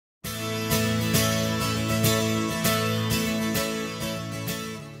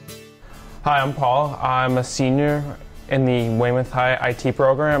Hi, I'm Paul. I'm a senior in the Weymouth High IT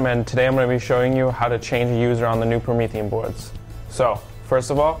program, and today I'm going to be showing you how to change a user on the new Promethean boards. So, first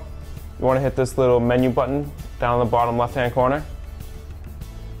of all, you want to hit this little menu button down in the bottom left-hand corner.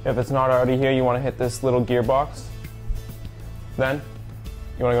 If it's not already here, you want to hit this little gearbox. Then,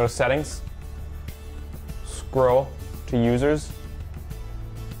 you want to go to Settings, scroll to Users,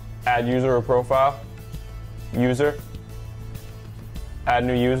 Add User or Profile, User, Add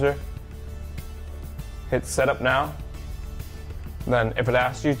New User, hit Setup Now. Then if it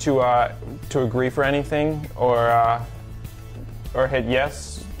asks you to agree for anything or hit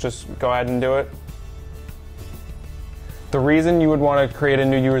yes, just go ahead and do it. The reason you would want to create a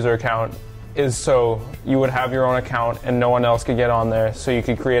new user account is so you would have your own account and no one else could get on there, so you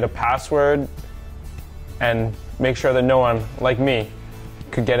could create a password and make sure that no one, like me,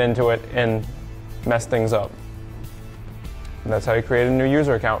 could get into it and mess things up. And that's how you create a new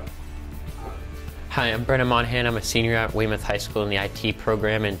user account. Hi, I'm Brennan Monahan. I'm a senior at Weymouth High School in the IT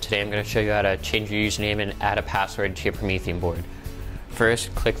program, and today I'm going to show you how to change your username and add a password to your Promethean board.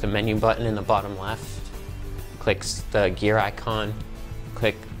 First, click the menu button in the bottom left, click the gear icon,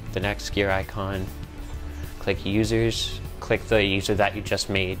 click the next gear icon, click Users, click the user that you just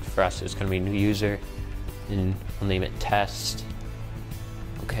made. For us, it's going to be new user, and we'll name it Test.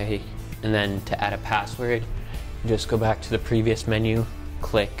 Okay, and then to add a password, just go back to the previous menu,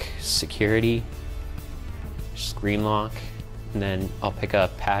 click Security, Screen Lock, and then I'll pick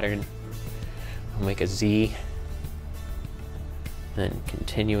a pattern. I'll make a Z, then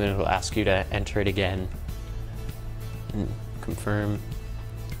continue, and it'll ask you to enter it again and confirm.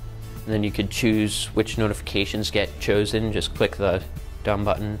 And then you could choose which notifications get chosen. Just click the done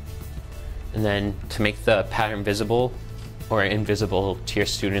button, and then to make the pattern visible or invisible to your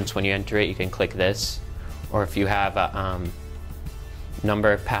students when you enter it, you can click this. Or if you have a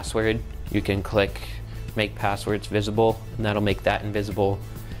number password, you can click Make Passwords Visible, and that'll make that invisible.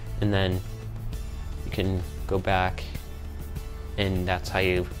 And then you can go back, and that's how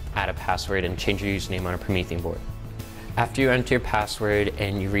you add a password and change your username on a Promethean board. After you enter your password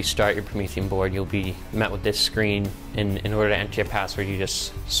and you restart your Promethean board, you'll be met with this screen. And in order to enter your password, you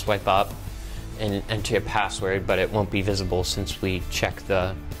just swipe up and enter your password, but it won't be visible since we check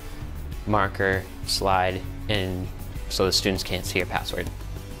the marker slide, and so the students can't see your password.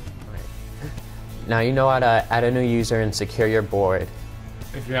 Now you know how to add a new user and secure your board.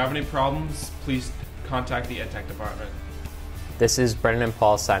 If you have any problems, please contact the EdTech department. This is Brennan and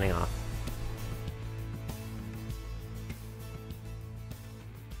Paul signing off.